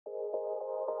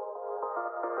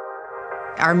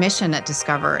Our mission at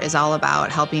Discover is all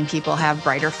about helping people have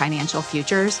brighter financial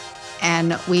futures,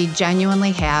 and we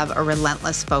genuinely have a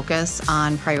relentless focus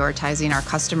on prioritizing our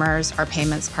customers, our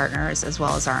payments partners, as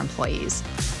well as our employees.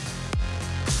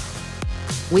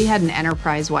 We had an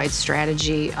enterprise-wide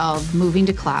strategy of moving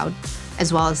to cloud,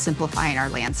 as well as simplifying our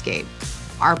landscape.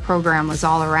 Our program was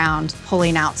all around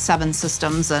pulling out 7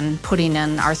 systems and putting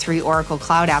in our 3 Oracle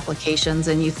Cloud applications,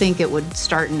 and you think it would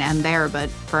start and end there, but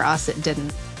for us it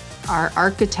didn't. Our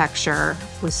architecture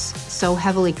was so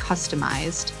heavily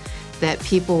customized that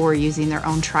people were using their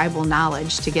own tribal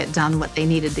knowledge to get done what they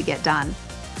needed to get done.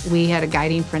 We had a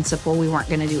guiding principle. We weren't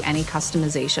going to do any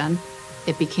customization.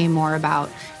 It became more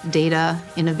about data,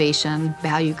 innovation,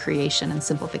 value creation, and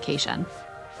simplification.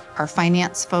 Our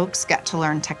finance folks got to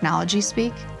learn technology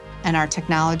speak, and our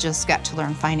technologists got to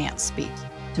learn finance speak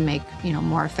to make,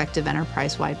 more effective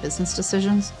enterprise-wide business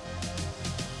decisions.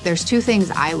 There's 2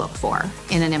 things I look for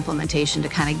in an implementation to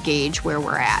kind of gauge where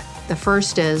we're at. The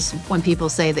first is when people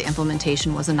say the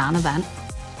implementation was a non-event.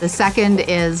 The second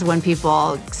is when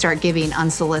people start giving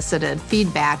unsolicited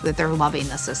feedback that they're loving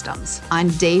the systems. On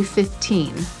day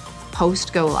 15,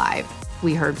 post go live,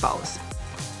 we heard both.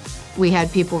 We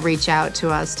had people reach out to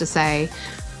us to say,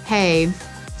 hey,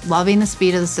 loving the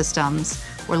speed of the systems,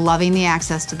 we're loving the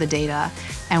access to the data,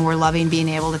 and we're loving being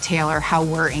able to tailor how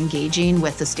we're engaging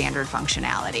with the standard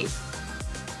functionality.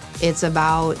 It's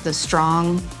about the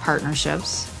strong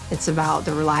partnerships. It's about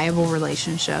the reliable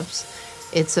relationships.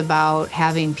 It's about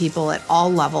having people at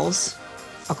all levels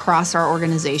across our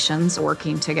organizations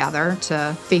working together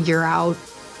to figure out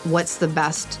what's the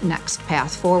best next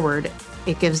path forward.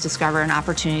 It gives Discover an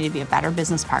opportunity to be a better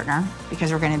business partner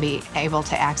because we're going to be able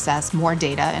to access more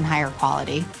data and higher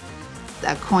quality.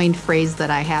 A coined phrase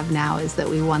that I have now is that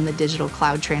we won the Digital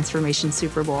Cloud Transformation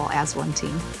Super Bowl as one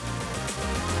team.